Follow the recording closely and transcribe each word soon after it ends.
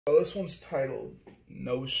So this one's titled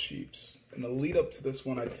No Sheeps. In the lead up to this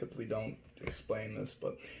one, I typically don't explain this,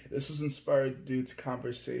 but this was inspired due to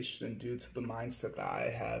conversation and due to the mindset that I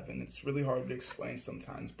have, and it's really hard to explain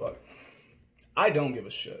sometimes, but I don't give a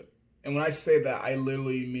shit. And when I say that, I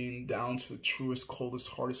literally mean down to the truest, coldest,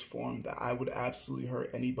 hardest form that I would absolutely hurt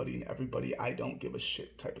anybody and everybody. I don't give a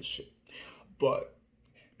shit type of shit. But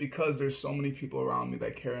because there's so many people around me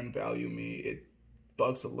that care and value me, it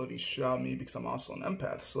bugs the living shit out of me because I'm also an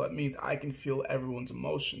empath. So that means I can feel everyone's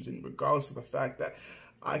emotions, and regardless of the fact that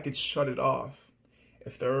I could shut it off,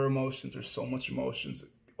 if their emotions or so much emotions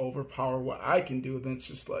overpower what I can do, then it's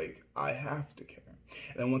just like I have to care.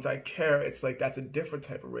 And then once I care, it's like that's a different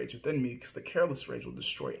type of rage within me, because the careless rage will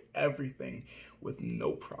destroy everything with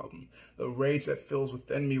no problem. The rage that fills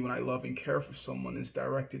within me when I love and care for someone is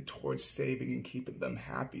directed towards saving and keeping them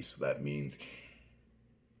happy. So that means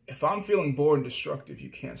if I'm feeling bored and destructive, you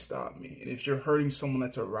can't stop me. And if you're hurting someone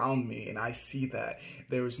that's around me and I see that,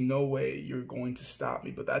 there is no way you're going to stop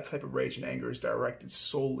me. But that type of rage and anger is directed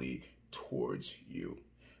solely towards you.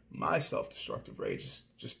 My self-destructive rage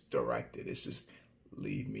is just directed. It's just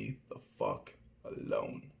leave me the fuck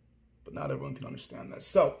alone. But not everyone can understand that.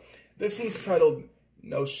 So this one's titled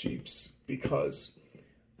No Sheeps because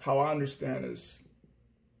how I understand is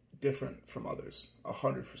different from others,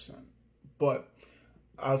 100%. But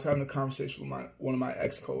I was having a conversation with one of my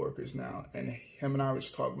ex-coworkers now, and him and I were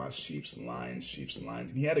just talking about sheeps and lions,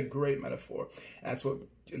 and he had a great metaphor. And that's what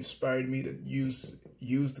inspired me to use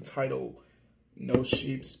the title No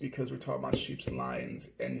Sheeps, because we're talking about sheeps and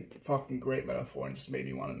lions, and fucking great metaphor, and just made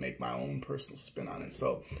me want to make my own personal spin on it.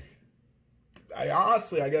 So I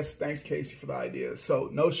guess thanks Casey for the idea.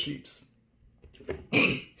 So No Sheeps.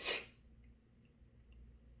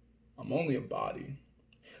 I'm only a body,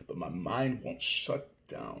 but my mind won't shut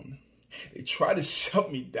down. They try to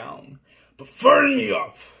shut me down, but fire me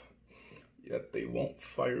up, yet they won't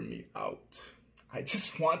fire me out. I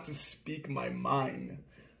just want to speak my mind,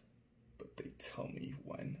 but they tell me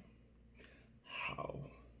when, how.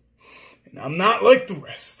 And I'm not like the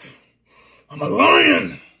rest. I'm a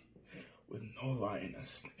lion with no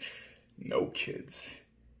lioness, no kids,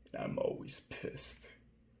 and I'm always pissed.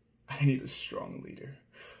 I need a strong leader,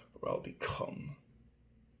 or I'll become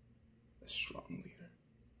a strong leader.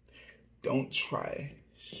 Don't try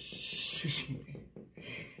shushing me.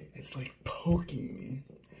 It's like poking me.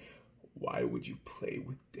 Why would you play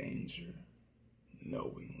with danger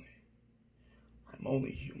knowingly? I'm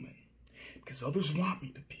only human because others want me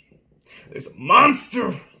to be. There's a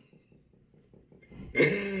monster.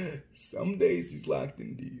 Some days he's locked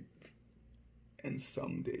in deep, and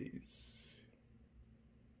some days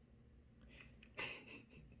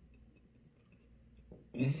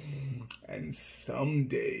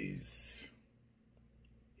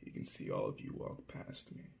he can see all of you walk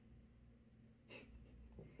past me.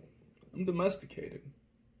 I'm domesticated,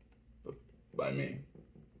 but by me.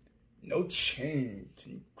 No chain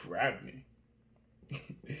can grab me.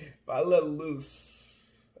 If I let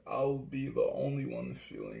loose, I'll be the only one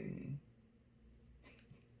feeling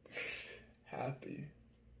happy.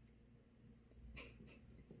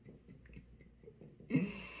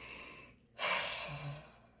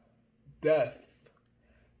 Death,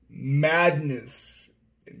 madness,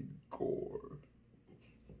 and gore.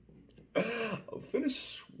 I'll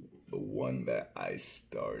finish the one that I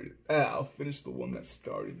started. I'll finish the one that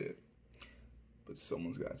started it. But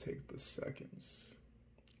someone's got to take the seconds.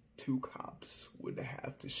 2 cops would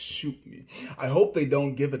have to shoot me. I hope they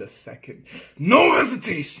don't give it a second. No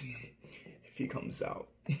hesitation. If he comes out,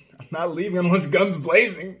 I'm not leaving unless guns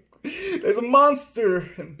blazing. There's a monster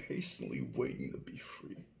impatiently waiting to be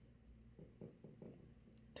free.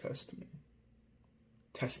 Test me.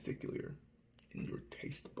 Testicular in your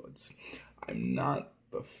taste buds. I'm not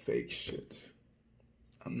the fake shit.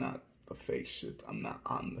 I'm not the fake shit. I'm not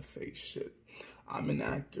on the fake shit. I'm an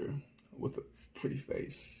actor with a pretty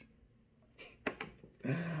face.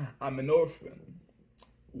 I'm an orphan.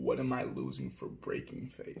 What am I losing for breaking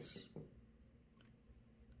face?